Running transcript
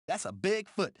That's a big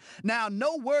foot. Now,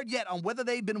 no word yet on whether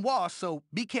they've been washed, so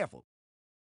be careful.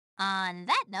 On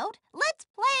that note, let's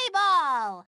play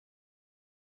ball!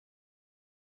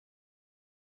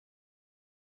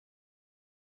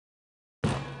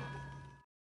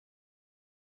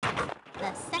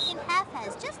 The second half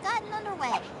has just gotten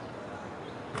underway.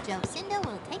 Jocinda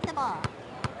will take the ball.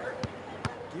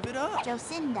 Give it up.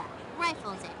 Jocinda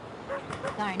rifles it.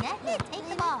 Garnett will take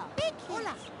the ball.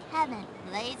 Kevin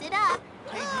lays it up.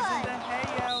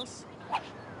 Hey-else.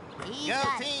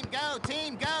 Go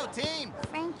team!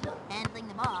 Frankie handling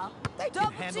the ball. They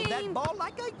can handle that ball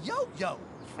like a yo-yo.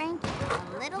 Frankie,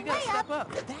 a little We gotta step layup.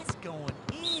 up. That's going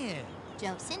in.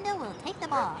 Jocinda will take the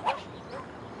ball.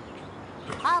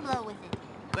 Pablo with it.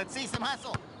 Let's see some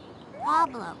hustle.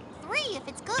 Pablo, 3 if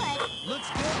it's good. Looks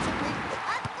good to me.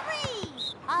 A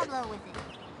 3! Pablo with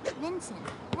it. Vincent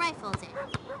rifles it.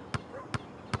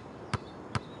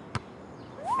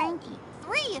 Frankie,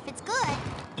 3 if it's good.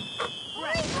 3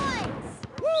 points!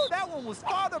 Woo, that one was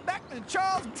farther back than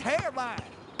Charles' hairline.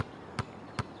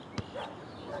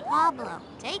 Pablo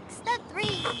takes the 3.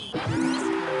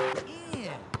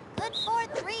 In. Good for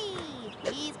 3.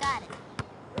 He's got it.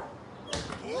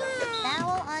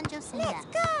 Foul on Jocinda. Let's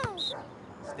go!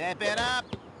 Step it up.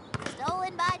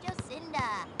 Stolen by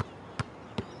Jocinda.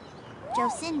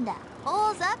 Jocinda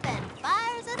pulls up and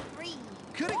fires a 3.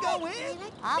 Could it go in?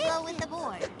 Pablo with the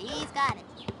board. He's got it.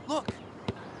 Look.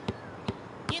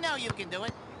 You know you can do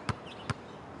it.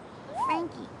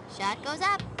 Frankie, shot goes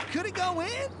up. Could it go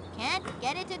in? Can't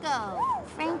get it to go.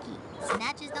 Frankie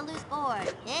snatches the loose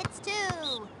board. It's 2.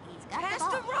 He's got Pass the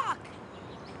ball. the rock.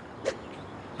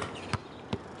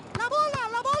 La bola,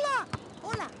 la bola.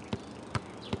 Hola.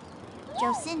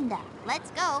 Jocinda,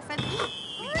 let's go from deep.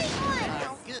 3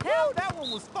 points. Good. Hell, that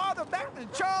one was farther back than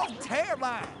Charles'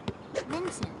 hairline.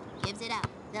 Vincent gives it up.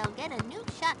 They'll get a new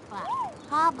shot clock.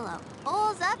 Pablo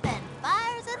pulls up and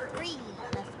fires a 3.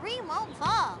 The 3 won't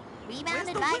fall.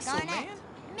 Rebounded by whistle, Garnett. man?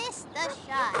 Missed the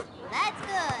shot. That's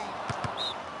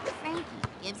good. Frankie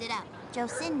gives it up.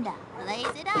 Jocinda lays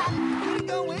it up. Could it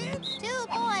go in? 2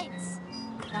 points.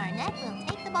 Garnett will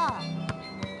take the ball.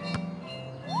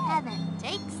 Kevin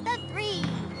takes the 3.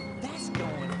 That's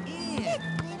going in.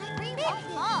 3 won't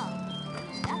fall.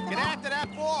 He's got the Get ball. after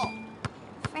that ball.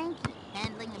 Frankie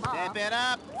handling the ball. Step it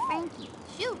up. Frankie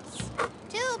shoots.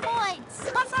 2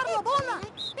 points. Pasar la bola.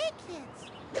 Big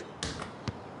kids.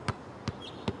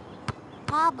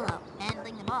 Pablo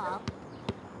handling the ball.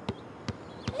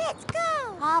 Let's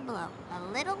go. Pablo, a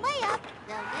little layup.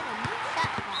 They'll get a new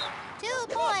shot clock. 2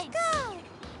 points. Let's go.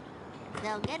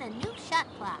 They'll get a new shot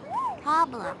clock.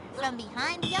 Pablo from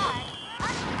behind the arc. A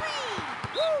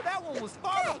 3. Woo, that one was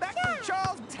farther back than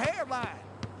Charles' hairline.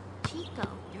 Chico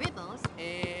dribbles.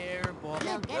 Air ball.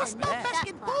 They'll get What's a new that?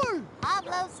 shot clock.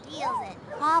 Pablo steals it.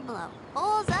 Pablo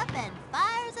pulls up and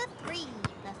fires a 3.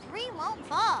 The 3 won't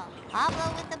fall.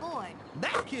 Pablo with the board.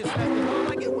 That kid snapped the ball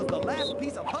like it was the last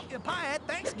piece of pumpkin pie at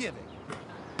Thanksgiving.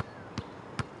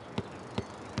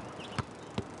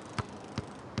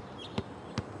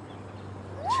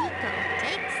 Chico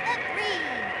takes the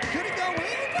 3. Could it go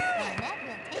in? Garnett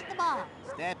will take the ball.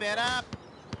 Step it up.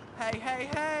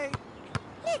 Hey.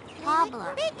 Pablo,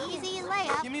 easy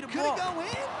layup. Give me the ball. Could it go in?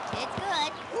 It's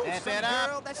good. Ooh, Step son, it up.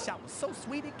 girl, that shot was so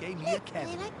sweet it gave me a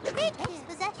cavity. He takes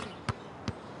possession.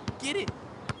 Get it.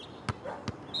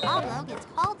 Pablo gets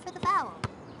called for the foul.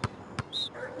 He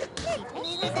takes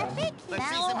possession. Let's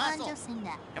see Foul some on hustle.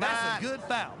 Jocinda. Come That's on. a good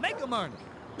foul. Make him earn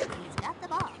it. He's got the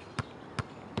ball.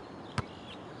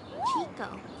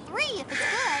 Chico, 3 if it's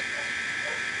good.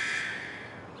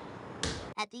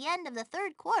 At the end of the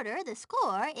third quarter, the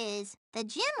score is the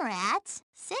Gym Rats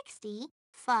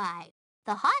 65,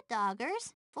 the Hot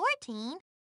Doggers 14.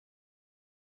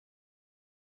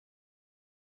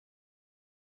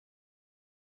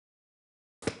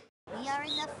 We are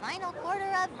in the final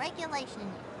quarter of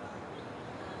regulation.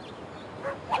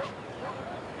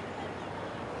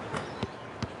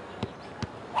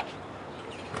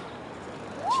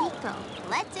 Chico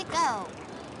lets it go.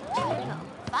 Chico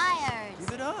fires.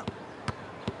 Give it up.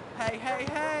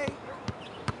 Hey.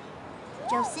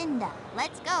 Jocinda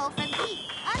lets go from deep.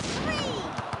 A 3.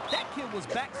 That kid was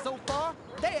back so far,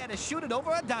 they had to shoot it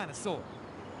over a dinosaur.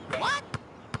 What?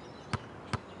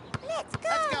 Let's go.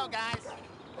 Let's go, guys.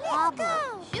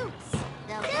 Pablo shoots.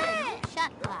 They'll get a new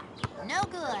shot clock. No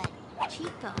good.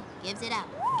 Chico gives it out.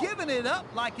 Giving it up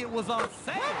like it was on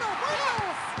sale.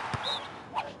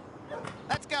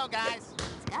 Let's go, guys.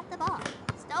 He's got the ball.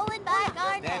 Stolen by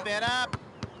Garnett. Step it up.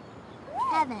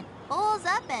 Kevin pulls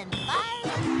up and fires a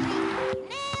 3.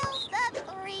 Nails the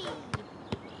 3.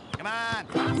 Come on.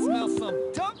 I smell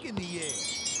some dunk in the air.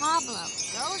 Pablo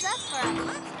goes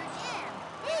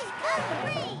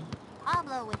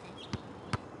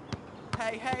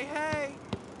Hey, hey, hey.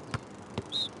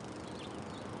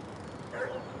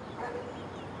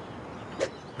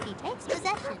 He takes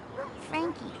possession.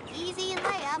 Frankie, easy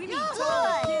layup. We He's need good.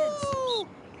 taller kids.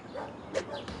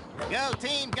 Go,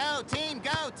 team, go, team,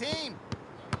 go, team.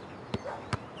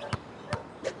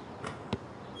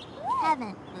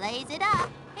 Heaven lays it up.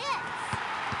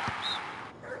 Hits.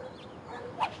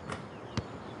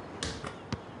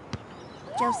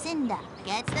 Jocinda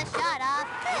gets the shot off.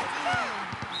 It's in.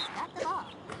 He's got the ball.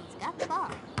 He's got the ball.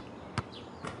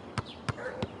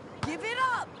 Give it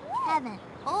up. Heaven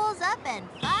pulls up and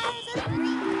fires a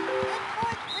three. Good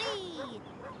for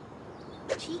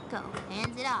three. Chico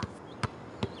hands it off.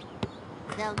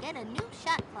 They'll get a new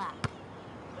shot clock.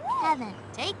 Heaven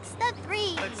takes the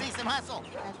three. Let's see some hustle.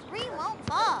 The three won't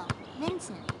fall.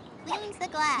 Vincent cleans the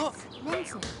glass. Look.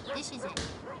 Vincent dishes it.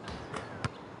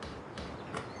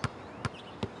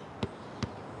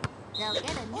 They'll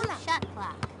get a new shot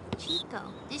clock. Chico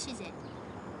dishes it.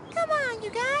 Come on,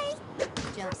 you guys.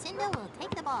 Jocinda will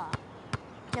take the ball.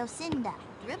 Jocinda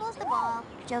dribbles the ball.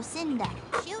 Jocinda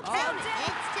shoots Oh. it.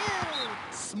 It's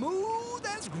two. Smooth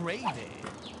as gravy.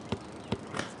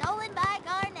 Stolen by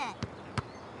Garnett.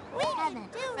 Heaven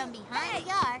from behind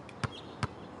the arc.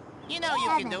 You know you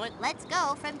Heaven, can do it. let's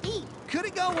go from deep. Could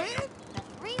it go in? The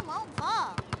three won't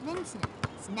fall. Vincent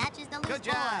snatches the loose Good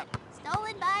job. board.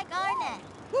 Stolen by Garnett.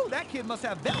 Woo, that kid must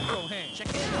have Velcro hands. Check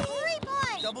it out. 3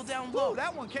 points. Double down Woo, low.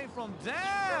 that one came from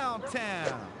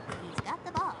downtown. He's got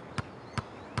the ball.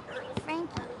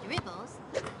 Frankie dribbles.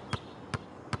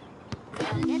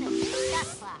 They'll get a new shot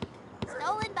clock.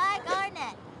 Stolen by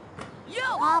Garnett.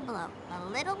 Yo! Pablo, a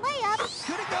little layup.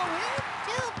 Could it go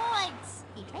in? 2 points.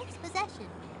 He takes possession.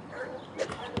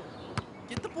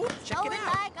 Get the board. Check Stolen it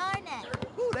out. by Garnett.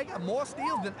 Ooh, they got more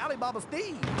steals than Alibaba's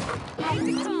thieves.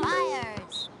 Heaven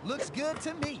fires. Looks good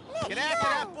to me. Get after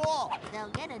that ball. They'll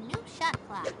get a new shot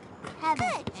clock. Heaven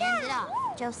hands it off.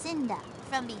 Jocinda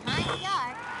from behind the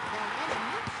arc. They'll get a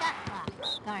new shot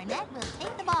clock. Garnett will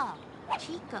take the ball.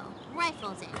 Chico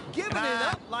rifles it. Giving it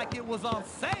up like it was on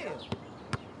sale.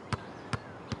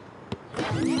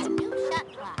 They'll get a new shot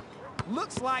clock.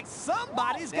 Looks like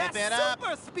somebody's got Step it up.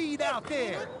 super speed out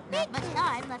there. Not much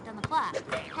time left on the clock.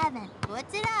 Heaven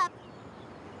puts it up.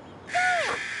 It's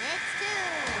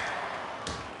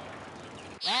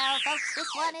 2. Well, folks, this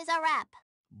one is a wrap.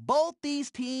 Both these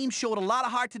teams showed a lot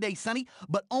of heart today, Sonny,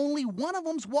 but only one of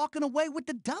them's walking away with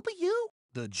the W.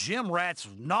 The Gym Rats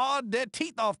gnawed their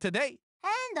teeth off today.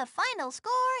 And the final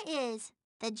score is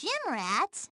the Gym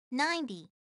Rats,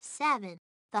 97.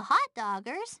 The Hot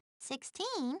Doggers,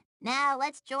 16. Now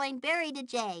let's join Barry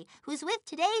DeJay, who's with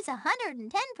today's 110%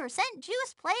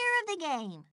 juice player of the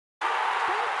game.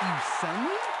 Thank you,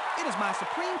 Sonny. It is my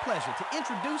supreme pleasure to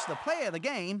introduce the player of the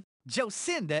game,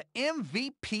 Jocinda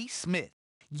MVP Smith.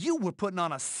 You were putting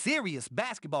on a serious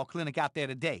basketball clinic out there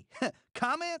today.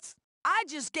 Comments? I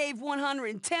just gave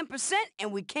 110%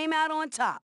 and we came out on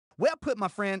top. Well put, my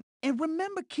friend. And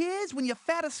remember, kids, when you're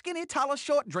fat or skinny, tall or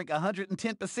short, drink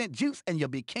 110% juice and you'll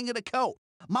be king of the coat.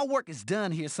 My work is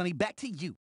done here, Sonny. Back to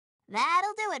you.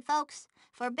 That'll do it, folks.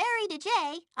 For Barry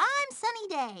DeJay, I'm Sunny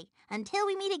Day. Until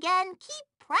we meet again, keep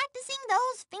practicing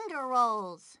those finger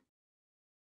rolls.